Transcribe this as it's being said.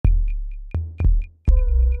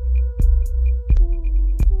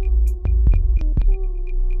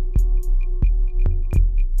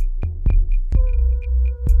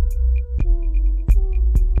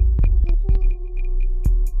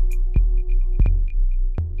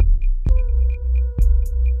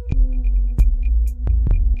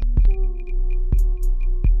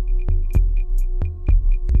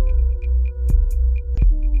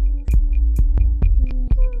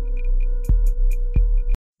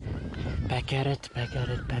Back at it.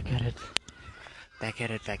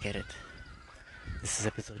 This is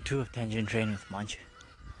episode 2 of Tangent Train with Munch.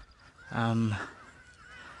 And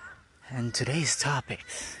today's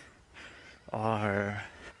topics are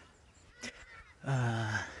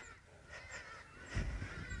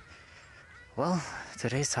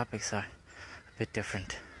today's topics are a bit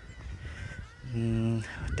different.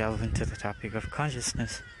 Delve into the topic of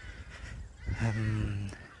consciousness,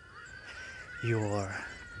 your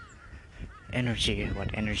energy, what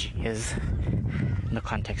energy is in the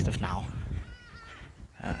context of now,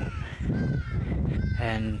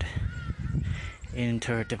 and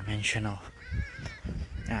interdimensional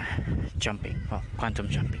jumping, quantum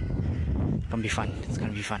jumping. It's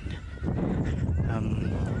gonna be fun.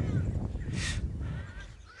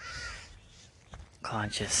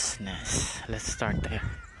 Consciousness, let's start there.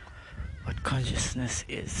 What consciousness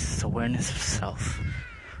is awareness of self.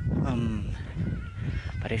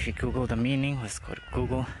 But if you Google the meaning, let's go to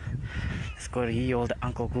Google. Let's go to ye old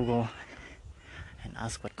Uncle Google and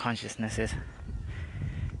ask what consciousness is.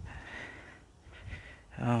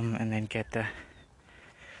 And then get the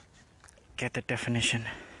definition.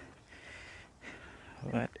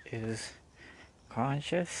 What is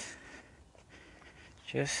consciousness?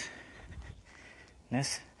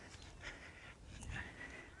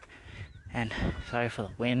 And sorry for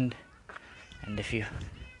the wind, and if you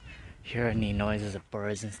hear any noises of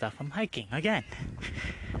birds and stuff, I'm hiking again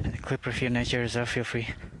at the Clipperfield Nature Reserve. Feel free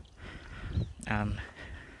to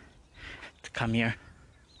come here.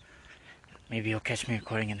 Maybe you'll catch me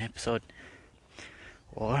recording an episode,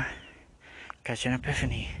 or catch an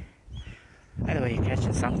epiphany. Either way, you're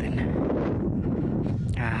catching something.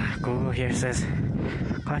 Google here says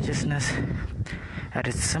consciousness at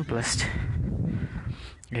its simplest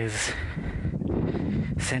is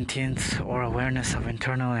sentience or awareness of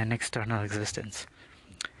internal and external existence.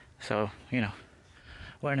 So,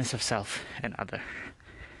 awareness of self and other.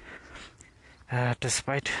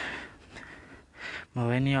 Despite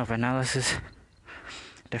millennia of analysis,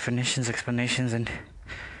 definitions, explanations, and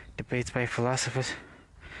debates by philosophers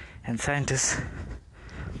and scientists,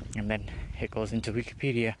 and then it goes into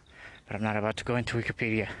Wikipedia, but I'm not about to go into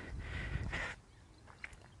Wikipedia.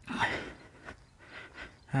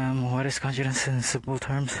 What is consciousness in simple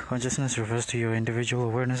terms? Consciousness refers to your individual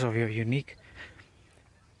awareness of your unique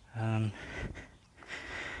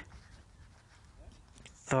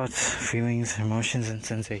thoughts, feelings, emotions, and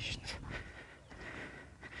sensations.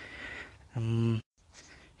 In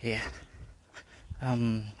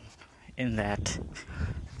that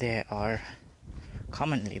there are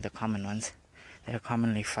there are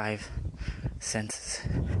commonly 5 senses.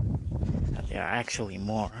 There are actually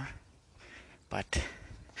more, but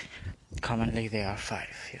commonly there are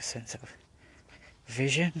 5. Your sense of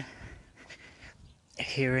vision,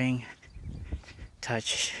 hearing,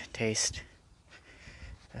 touch, taste,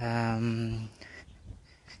 and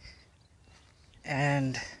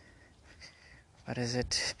what is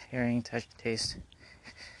it? Hearing, touch, taste,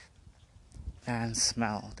 and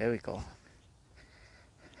smell. There we go.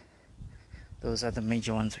 Those are the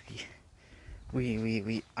major ones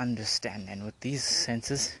we understand, and with these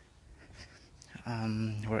senses,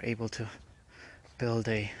 we're able to build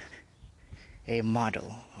a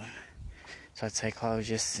model. So what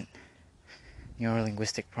psychologists and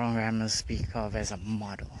neurolinguistic programmers speak of as a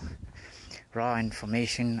model. Raw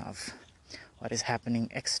information of what is happening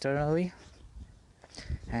externally,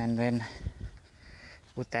 and then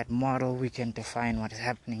with that model we can define what is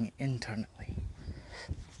happening internally.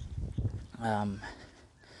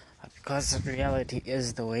 Because reality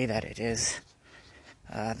is the way that it is,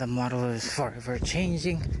 the model is forever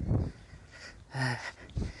changing,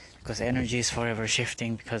 because energy is forever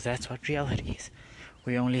shifting, because that's what reality is.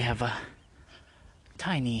 We only have a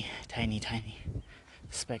tiny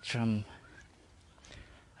spectrum,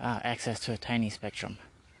 access to a tiny spectrum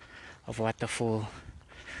of what the full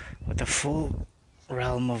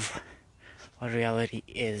realm of what reality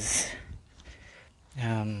is.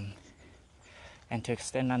 And to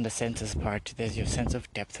extend on the senses part, there's your sense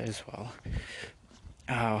of depth as well.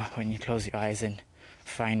 When you close your eyes and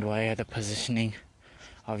find where the positioning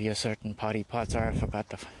of your certain body parts are. I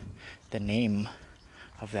forgot the name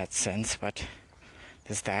of that sense, but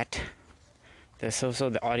there's that. There's also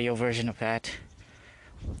the audio version of that.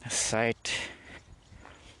 Sight.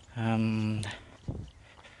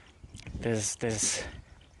 There's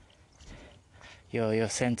your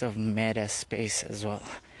sense of meta space as well.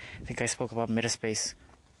 I think I spoke about metaspace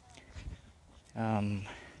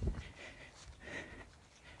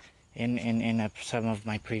in some of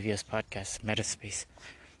my previous podcasts. Metaspace.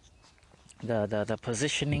 the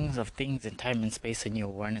positionings of things in time and space and your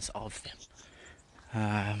awareness of them.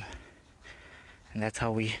 And that's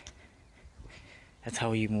how we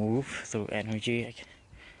move through energy.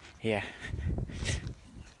 Yeah.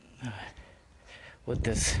 With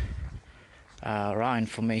this raw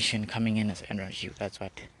information coming in as energy. That's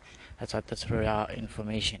what this raw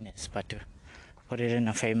information is. But to put it in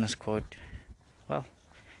a famous quote, well,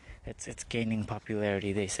 it's gaining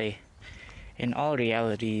popularity. They say, in all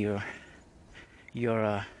reality, you're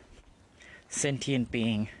a sentient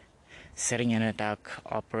being sitting in a dark,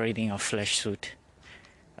 operating a flesh suit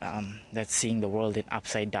that's seeing the world in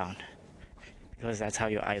upside down. Because that's how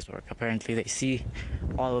your eyes work. Apparently they see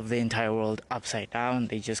all of the entire world upside down.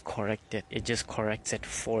 They just correct it. It just corrects it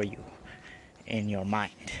for you in your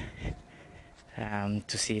mind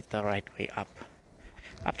to see it the right way up.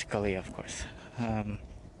 Optically, of course.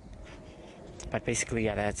 But basically,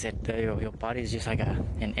 yeah, that's it. Your body is just like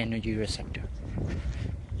an energy receptor.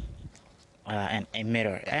 An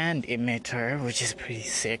emitter, which is pretty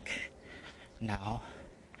sick now.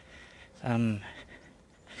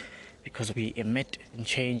 Because we emit and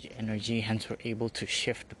change energy, hence we're able to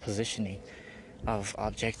shift the positioning of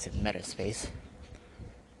objects in metaspace.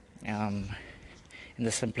 In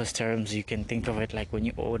the simplest terms, you can think of it like when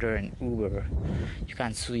you order an Uber, you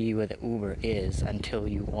can't see where the Uber is until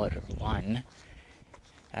you order one,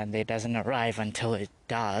 and it doesn't arrive until it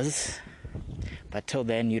does. But till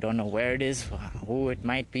then, you don't know where it is, who it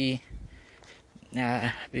might be.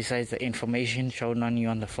 Besides the information shown on you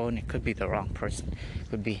on the phone, it could be the wrong person. It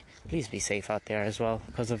could be, please be safe out there as well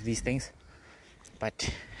because of these things.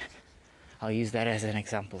 But I'll use that as an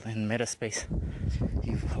example. In metaspace,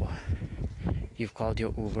 you've called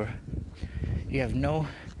your Uber. You have no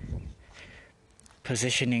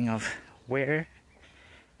positioning of where,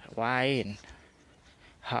 why, and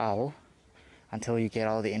how until you get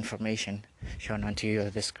all the information shown onto you on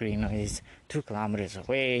the screen. It's 2 kilometers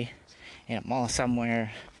away in a mall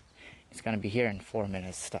somewhere. It's gonna be here in 4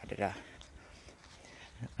 minutes.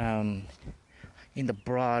 In the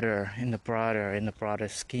broader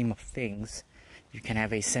scheme of things, you can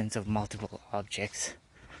have a sense of multiple objects,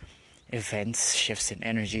 events, shifts in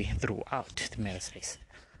energy throughout the metaspace.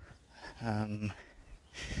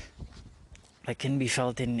 That can be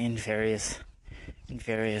felt in various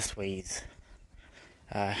ways.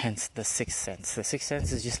 Hence the sixth sense. The sixth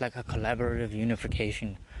sense is just like a collaborative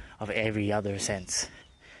unification of every other sense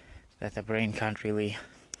that the brain can't really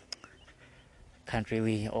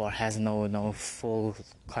or has no full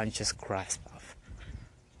conscious grasp of.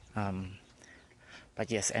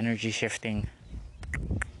 But yes, energy shifting,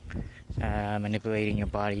 manipulating your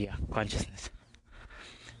body, consciousness.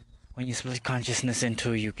 When you split consciousness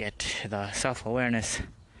into, you get the self-awareness,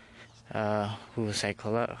 who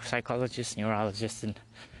psychologists, neurologists, and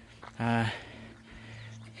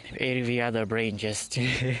every other brain just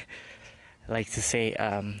like to say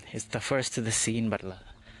is the first to the scene, but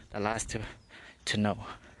the last to know.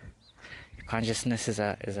 Consciousness is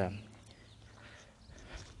a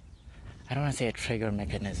I don't want to say a trigger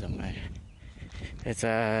mechanism. It's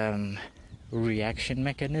a reaction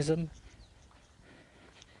mechanism.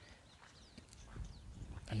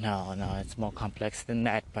 No, it's more complex than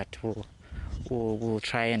that. But we'll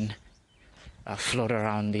try and float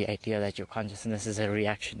around the idea that your consciousness is a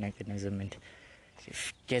reaction mechanism, and if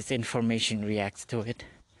it gets information, reacts to it,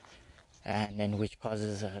 and then which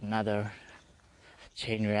causes another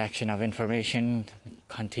chain reaction of information,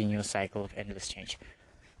 continuous cycle of endless change.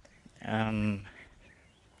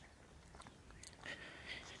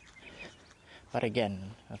 But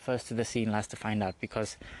again, first to the scene, last to find out,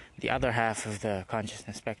 because the other half of the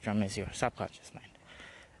consciousness spectrum is your subconscious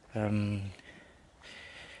mind.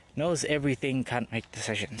 Knows everything, can't make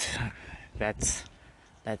decisions. That's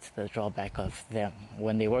the drawback of them.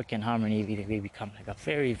 When they work in harmony, they become like a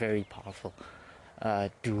very, very powerful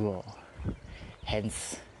duo.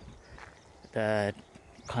 Hence, the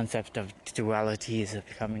concept of duality is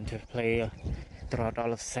coming to play throughout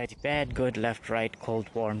all of society. Bad, good, left, right, cold,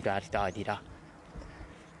 warm, da-da-da-da.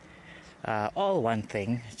 All one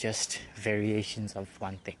thing, just variations of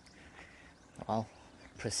one thing. Well,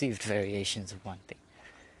 perceived variations of one thing.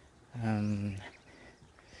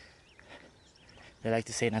 They like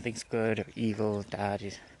to say nothing's good or evil,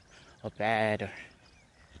 or bad,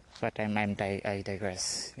 but I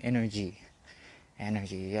digress. Energy.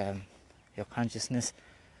 Your consciousness,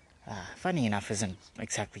 funny enough, isn't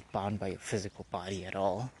exactly bound by your physical body at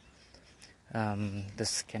all.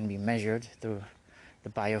 This can be measured through the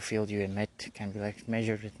biofield you emit. Can be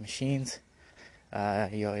measured with machines.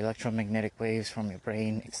 Your electromagnetic waves from your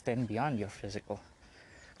brain extend beyond your physical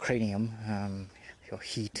cranium. Your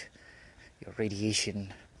heat, your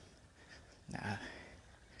radiation.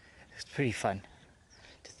 It's pretty fun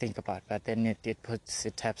to think about, but then it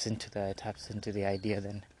taps into the idea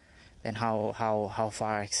then how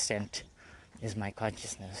far extent is my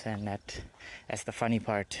consciousness. And that's the funny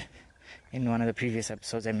part. In one of the previous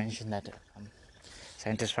episodes I mentioned that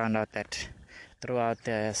scientists found out that throughout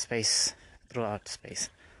space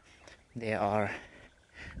the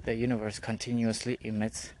universe continuously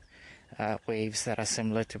emits waves that are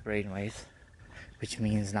similar to brain waves, which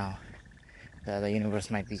means now the universe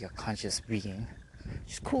might be a conscious being,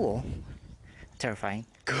 which is cool, terrifying,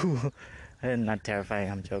 cool, not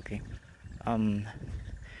terrifying, I'm joking,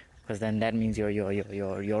 because then that means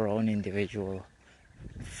your own individual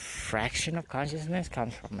fraction of consciousness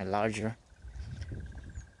comes from a larger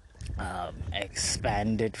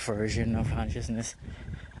expanded version of consciousness.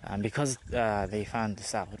 Because they found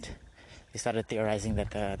this out, they started theorizing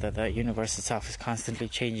that the universe itself is constantly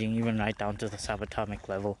changing, even right down to the subatomic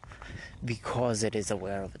level, because it is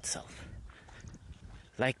aware of itself,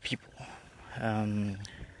 like people,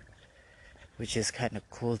 which is kind of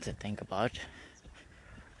cool to think about.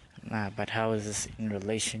 But how is this in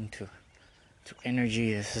relation to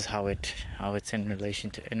energy? This is how it's in relation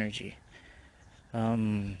to energy.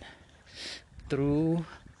 Through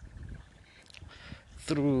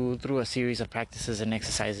a series of practices and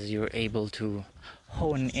exercises, you're able to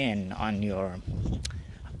hone in on your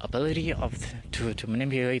ability to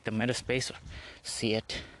manipulate the metaspace, or see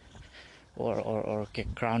it, or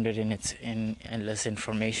get grounded in endless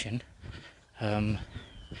information.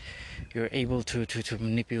 You're able to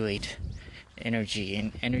manipulate energy,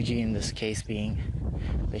 and energy in this case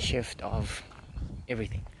being the shift of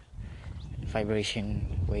everything,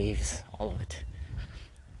 vibration, waves, all of it.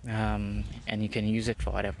 And you can use it for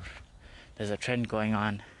whatever. There's a trend going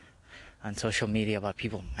on social media about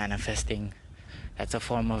people manifesting. That's a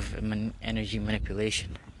form of energy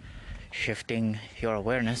manipulation, shifting your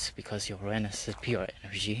awareness, because your awareness is pure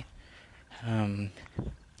energy.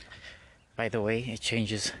 By the way, it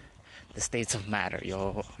changes the states of matter.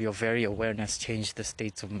 Your very awareness changes the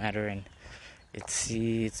states of matter, and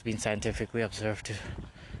it's been scientifically observed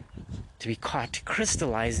to be caught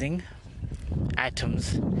crystallizing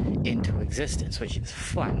atoms into existence, which is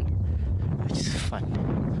fun.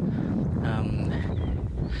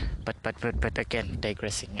 But again,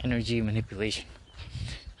 digressing. Energy manipulation,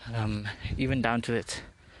 even down to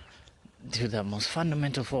the most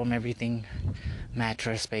fundamental form, everything,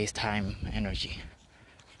 matter, space, time, energy,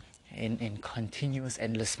 in continuous,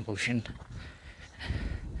 endless motion,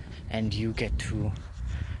 and you get to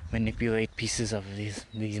manipulate pieces of these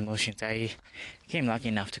motions. I came lucky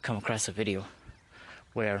enough to come across a video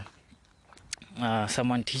where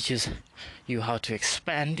someone teaches you how to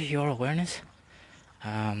expand your awareness,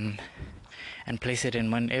 and place it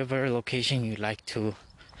in whatever location you like to,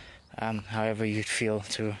 however you feel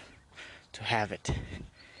to have it.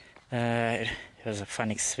 It was a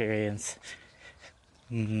fun experience.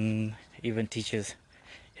 Even teaches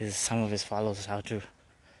some of his followers how to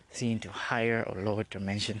see into higher or lower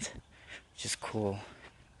dimensions, which is cool.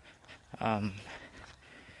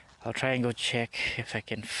 I'll try and go check if I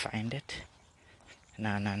can find it.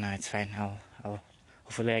 No, it's fine. I'll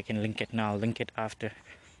hopefully I can link it now. I'll link it after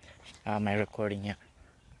my recording, yeah.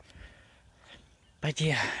 But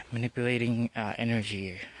yeah, manipulating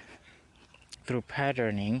energy through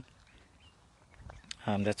patterning.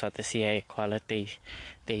 That's what the CIA call it. They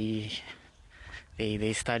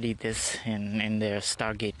studied this in their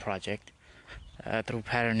Stargate project. Through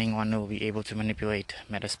patterning, one will be able to manipulate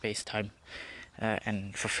metaspace, time,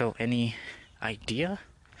 and fulfill any idea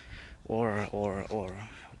or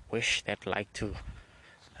wish that like to,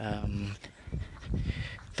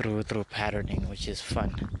 through patterning, which is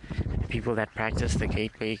fun. People that practice the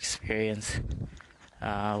Gateway experience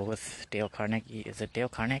with Dale Carnegie. Is it Dale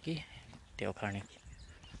Carnegie? Dale Carnegie.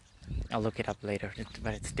 I'll look it up later,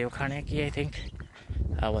 but it's Dale Carnegie, I think.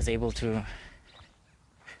 I was able to...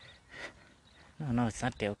 No, it's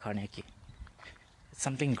not Dale Carnegie. It's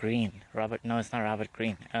something Green. No, it's not Robert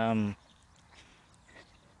Greene.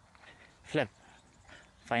 Flip.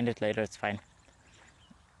 Find it later, it's fine.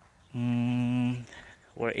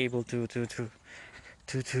 Were able to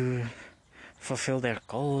fulfill their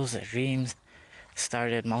goals, their dreams,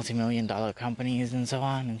 started multi-million-dollar companies, and so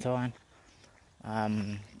on.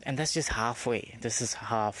 And that's just halfway. This is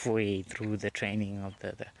halfway through the training of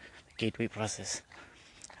the Gateway process.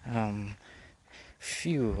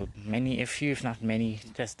 Few, if not many,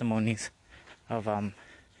 testimonies of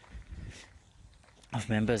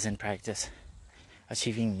members in practice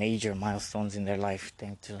achieving major milestones in their life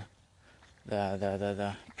thanks to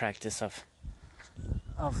the practice of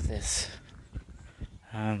this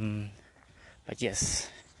But yes,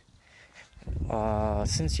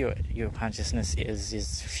 since your consciousness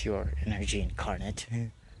is pure energy incarnate,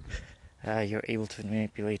 you're able to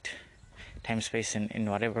manipulate time space in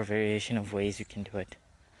whatever variation of ways you can do it.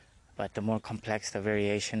 But the more complex the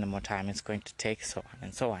variation, the more time it's going to take, so on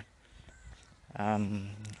and so on.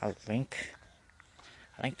 I'll link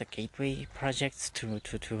the gateway projects to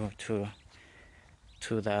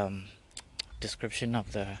the description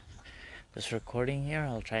of this recording here.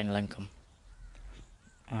 I'll try and link them.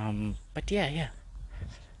 But yeah,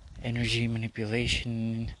 energy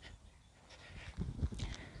manipulation.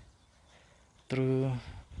 Through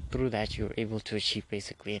that, you're able to achieve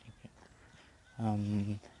basically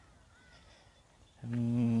anything.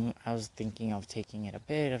 I was thinking of taking it a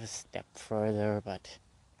bit of a step further, but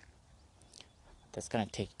that's gonna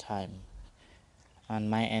take time. On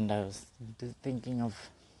my end, I was thinking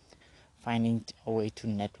of finding a way to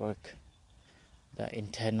network the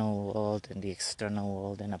internal world and the external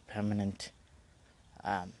world in a permanent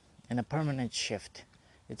shift.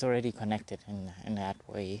 It's already connected in that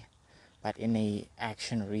way, but in a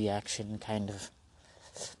action-reaction kind of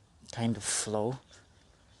flow.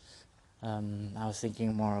 I was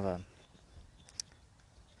thinking more of a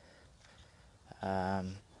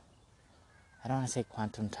I don't want to say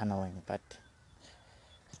quantum tunneling, but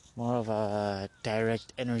more of a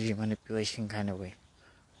direct energy manipulation kind of way,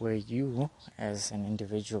 where you as an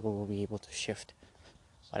individual will be able to shift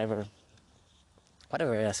whatever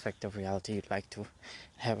aspect of reality you'd like to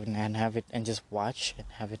have it and just watch and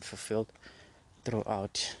have it fulfilled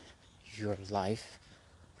throughout your life.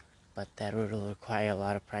 But that will require a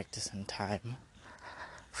lot of practice and time.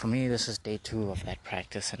 For me, this is day 2 of that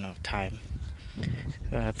practice and of time,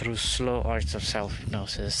 through slow arts of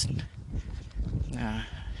self-hypnosis, not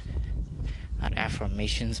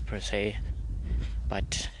affirmations per se,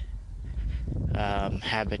 but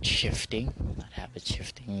habit shifting,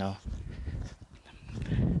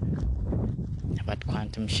 but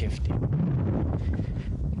quantum shifting.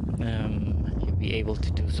 You'll be able to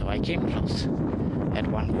do so. I came close at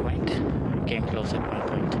one point,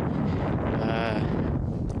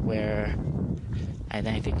 where I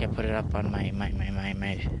think I put it up on my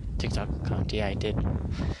TikTok account. Yeah, I did.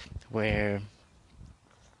 Where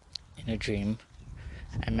in a dream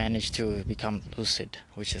I managed to become lucid,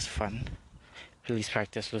 which is fun. Please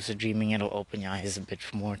practice lucid dreaming. It'll open your eyes a bit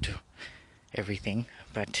more to everything.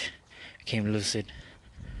 But became lucid.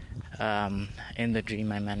 In the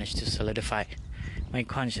dream, I managed to solidify my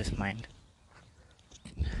conscious mind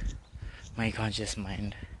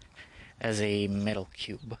as a metal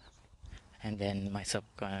cube, and then my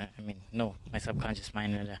subconscious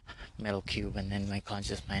mind in a metal cube, and then my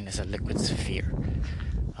conscious mind as a liquid sphere.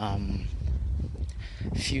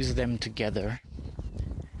 Fuse them together,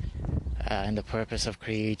 and the purpose of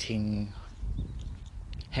creating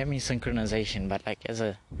hemi-synchronization, but like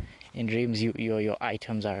in dreams, your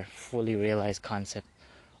items are fully realized concept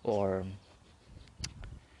or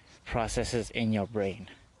processes in your brain.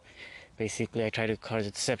 Basically, I try to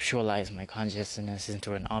conceptualize my consciousness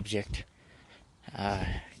into an object,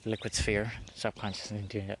 liquid sphere, subconscious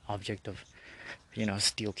into an object of,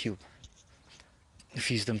 steel cube.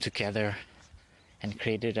 Fuse them together and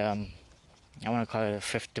created, I want to call it a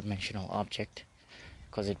 5th dimensional object,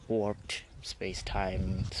 because it warped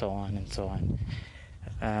space-time, so on and so on.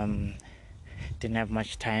 Didn't have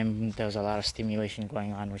much time. There was a lot of stimulation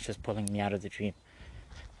going on, which was pulling me out of the dream.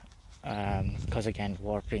 Because again,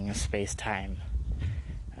 warping of space-time,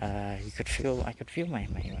 I could feel my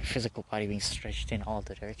physical body being stretched in all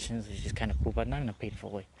directions, which is kind of cool, but not in a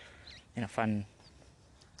painful way, in a fun,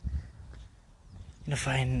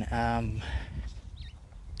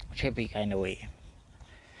 trippy kind of way.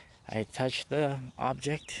 I touched the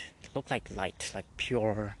object. It looked like light, like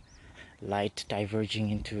pure light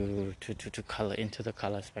diverging into color, into the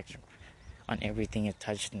color spectrum on everything it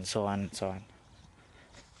touched, and so on and so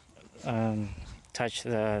on. Touched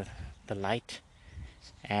the light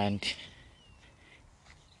and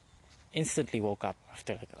instantly woke up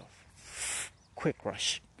after like a quick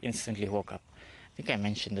rush. Instantly woke up. I think I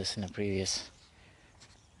mentioned this in a previous.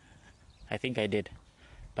 I think I did,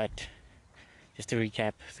 but just to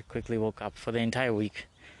recap, I quickly woke up. For the entire week,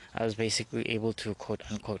 I was basically able to quote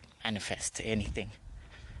unquote manifest anything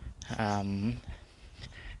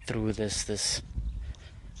through this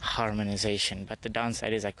harmonization. But the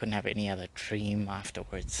downside is I couldn't have any other dream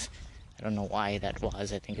afterwards. I don't know why that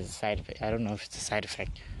was. I think it's a side effect. I don't know if it's a side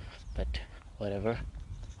effect, but whatever.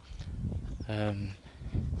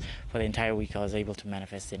 For the entire week, I was able to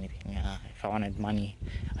manifest anything. If I wanted money,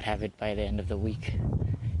 I'd have it by the end of the week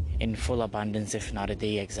in full abundance, if not at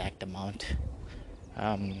the exact amount.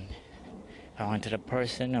 If I wanted a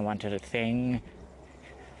person, I wanted a thing,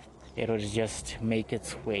 it would just make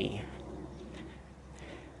its way.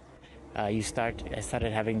 I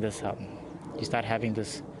started having this, you start having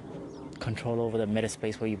this control over the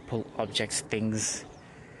metaspace where you pull objects, things,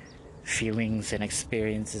 feelings, and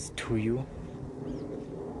experiences to you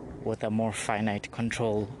with a more finite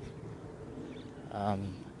control,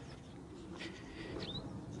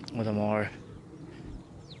 with a more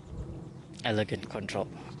elegant control.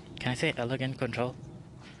 Can I say elegant control?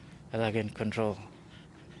 Elegant control.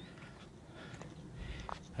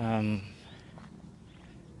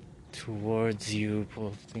 Towards you,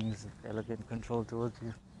 pull things with elegant control towards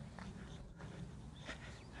you.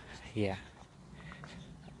 Yeah.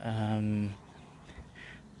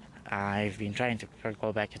 I've been trying to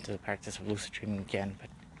go back into the practice of lucid dreaming again, but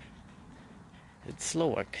it's slow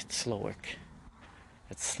work.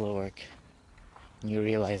 And you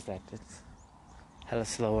realize that it's hella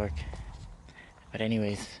slow work. But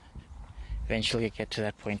anyways, eventually you get to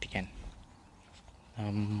that point again.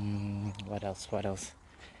 What else?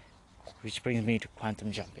 Which brings me to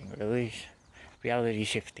quantum jumping. Really, reality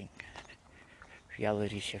shifting.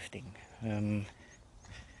 Reality shifting. I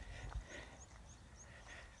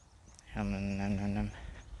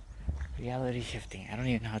don't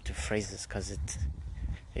even know how to phrase this because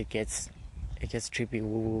it gets trippy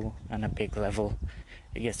woo on a big level.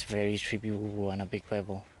 It gets very trippy woo on a big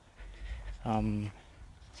level. Quantum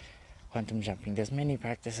jumping. There's many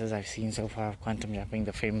practices I've seen so far of quantum jumping.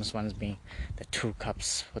 The famous ones being the 2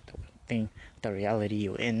 cups with the thing, the reality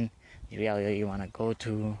you're in, the reality you want to go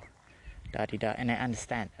to, da-di-da. And I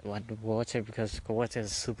understand water, because water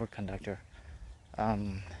is a superconductor.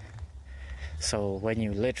 So when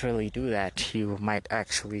you literally do that, you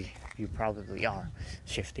probably are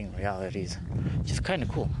shifting realities, which is kind of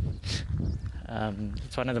cool.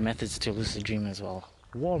 It's one of the methods to lucid dream as well.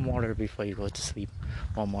 Warm water before you go to sleep,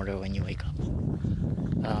 warm water when you wake up,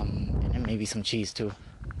 and then maybe some cheese too.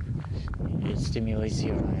 It stimulates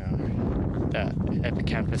the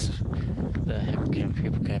hippocampus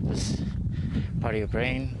part of your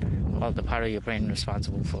brain, well, the part of your brain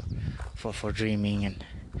responsible for dreaming and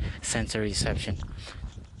sensory reception.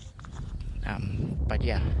 But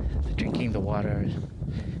yeah, drinking the water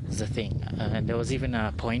is the thing. And there was even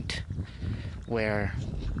a point where,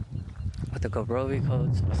 with the Gabrovi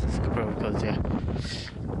codes, the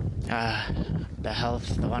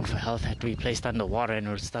one for health had to be placed under water and it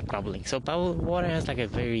would start bubbling. So water has like a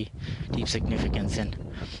very deep significance in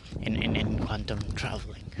quantum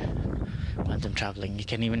traveling. It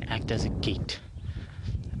can even act as a gate.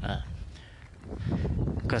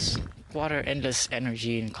 Because water, endless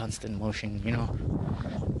energy and constant motion,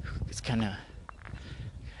 it's kind of,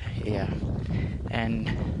 yeah. And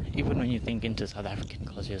even when you think into South African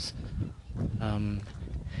cultures,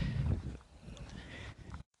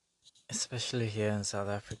 especially here in South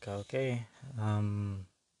Africa, okay, our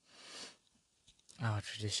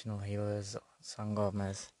traditional healers,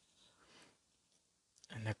 sangomas,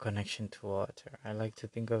 and the connection to water. I like to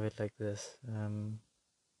think of it like this.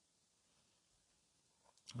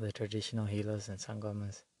 The traditional healers and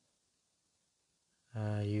sangomas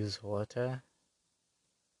use water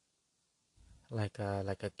like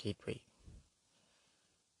a gateway.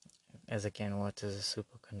 As again, water is a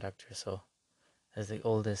superconductor, so as the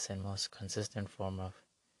oldest and most consistent form of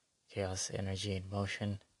chaos, energy, and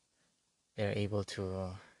motion, they're able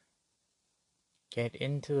to get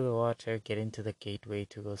into the water, get into the gateway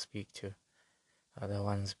to go speak to other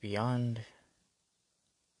ones beyond,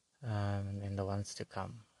 and the ones to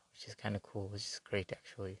come, which is kind of cool, which is great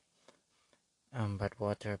actually. But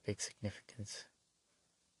water, big significance.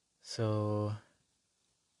 So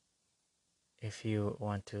if you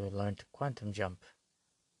want to learn to quantum jump,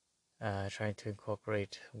 try to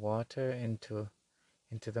incorporate water into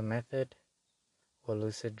the method, or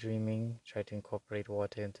lucid dreaming, try to incorporate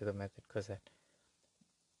water into the method, because it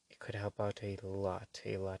could help out a lot,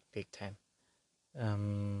 big time.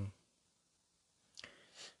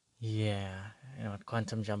 Yeah, what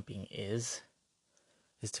quantum jumping is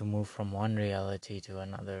to move from one reality to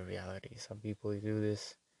another reality. Some people do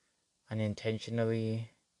this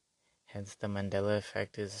unintentionally, hence the Mandela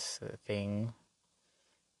effect is a thing.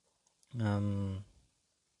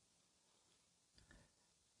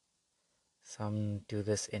 Some do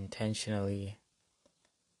this intentionally,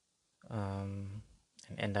 and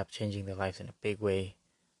end up changing their lives in a big way.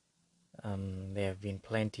 There have been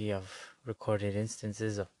plenty of recorded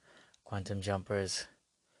instances of quantum jumpers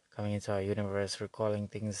coming into our universe, recalling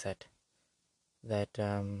things that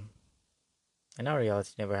in our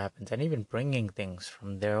reality never happens, and even bringing things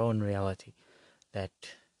from their own reality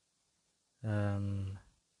that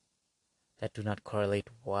that do not correlate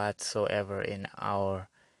whatsoever in our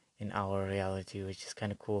reality, which is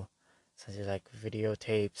kind of cool, such as like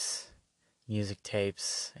videotapes, music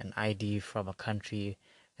tapes, an ID from a country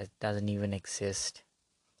that doesn't even exist,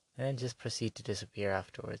 and then just proceed to disappear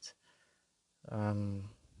afterwards.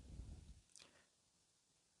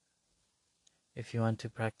 If you want to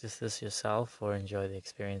practice this yourself or enjoy the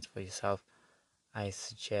experience for yourself, I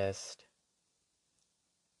suggest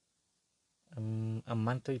a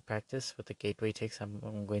monthly practice with the gateway ticks.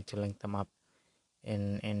 I'm going to link them up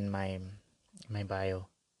in my bio.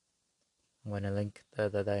 I'm going to link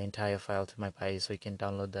the entire file to my bio so you can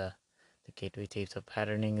download the gateway tapes. So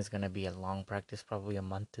patterning is going to be a long practice, probably a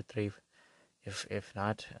month to 3, if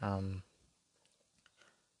not.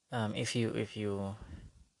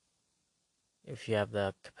 If you have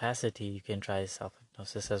the capacity, you can try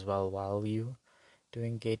self-hypnosis as well while you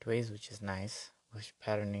doing gateways, which is nice, which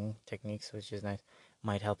patterning techniques, which is nice,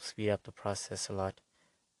 might help speed up the process a lot.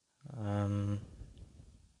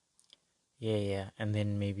 Yeah, and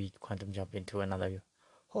then maybe quantum jump into another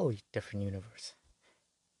whole different universe.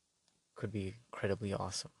 Could be incredibly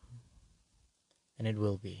awesome, and it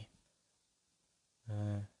will be.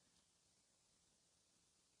 The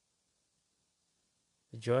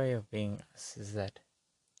joy of being us is that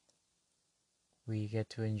we get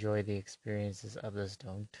to enjoy the experiences others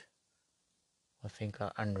don't, or think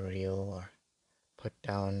are unreal, or put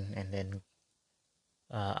down, and then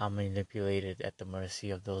are manipulated at the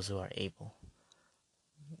mercy of those who are able.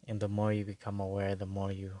 And the more you become aware, the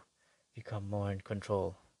more you become more in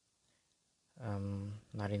control.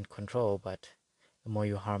 Not in control, but the more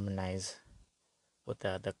you harmonize with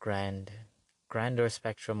the grander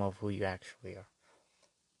spectrum of who you actually are.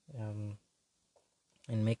 And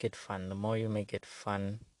make it fun. The more you make it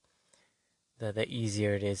fun, the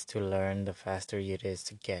easier it is to learn, the faster it is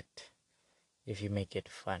to get, if you make it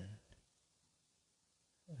fun.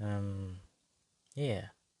 Yeah,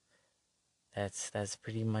 that's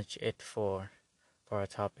pretty much it for our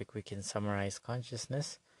topic. We can summarize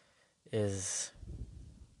consciousness is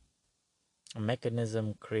a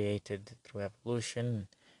mechanism created through evolution,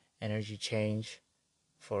 energy change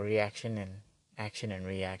for reaction and action and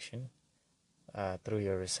reaction through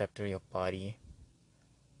your receptor, your body.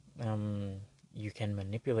 You can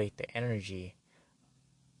manipulate the energy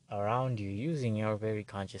around you using your very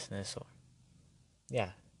consciousness, or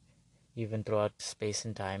even throughout space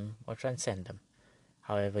and time, or transcend them,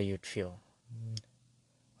 however you'd feel.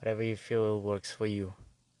 Whatever you feel works for you.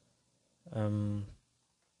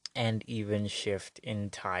 And even shift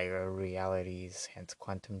entire realities, hence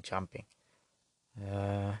quantum jumping.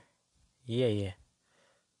 Yeah.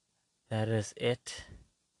 That is it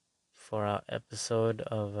for our episode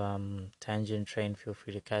of Tangent Train. Feel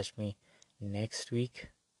free to catch me next week.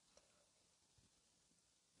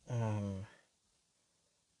 Our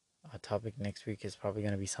topic next week is probably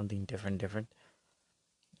going to be something different.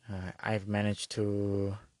 I've managed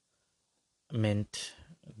to mint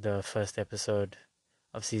the first episode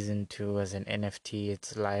of season 2 as an NFT.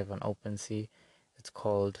 It's live on OpenSea. It's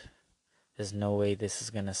called "There's No Way This Is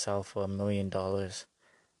Gonna Sell for $1 Million."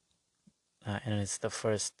 And it's the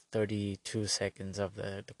first 32 seconds of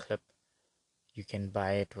the clip. You can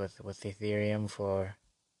buy it with Ethereum for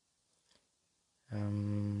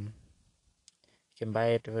 $1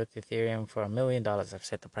 million. I've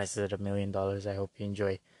set the prices at $1 million. I hope you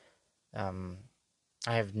enjoy.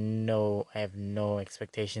 I have no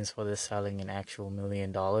expectations for this selling an actual $1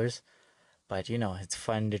 million, but it's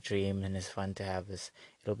fun to dream and it's fun to have this.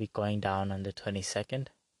 It'll be going down on the 22nd.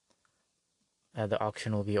 The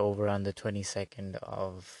auction will be over on the 22nd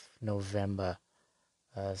of November.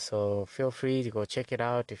 So feel free to go check it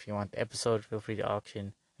out. If you want the episode, feel free to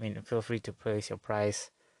feel free to place your price.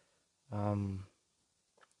 And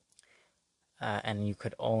you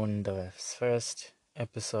could own the first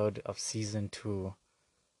episode of season 2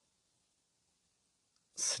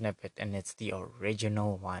 snippet, and it's the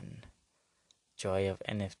original one. Joy of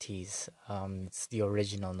NFTs. It's the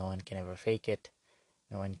original. No one can ever fake it.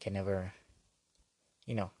 No one can ever,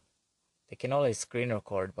 they can always screen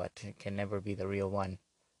record, but it can never be the real one.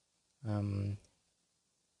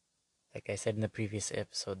 Like I said in the previous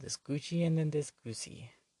episode, there's Gucci and then there's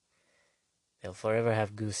Goosey. They'll forever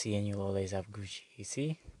have Goosey and you'll always have Gucci, you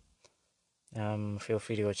see? Feel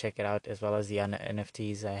free to go check it out, as well as the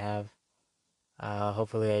NFTs I have.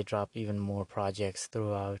 Hopefully I drop even more projects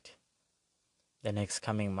throughout the next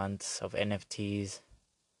coming months of NFTs.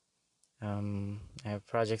 I have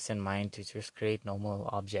projects in mind to just create normal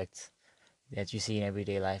objects that you see in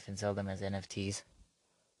everyday life and sell them as NFTs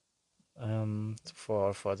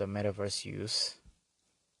for the metaverse use.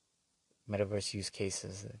 metaverse use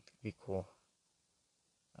cases. It'd be cool.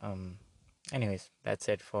 Anyways, that's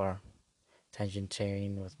it for Tangent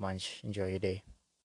Chain with Munch. Enjoy your day.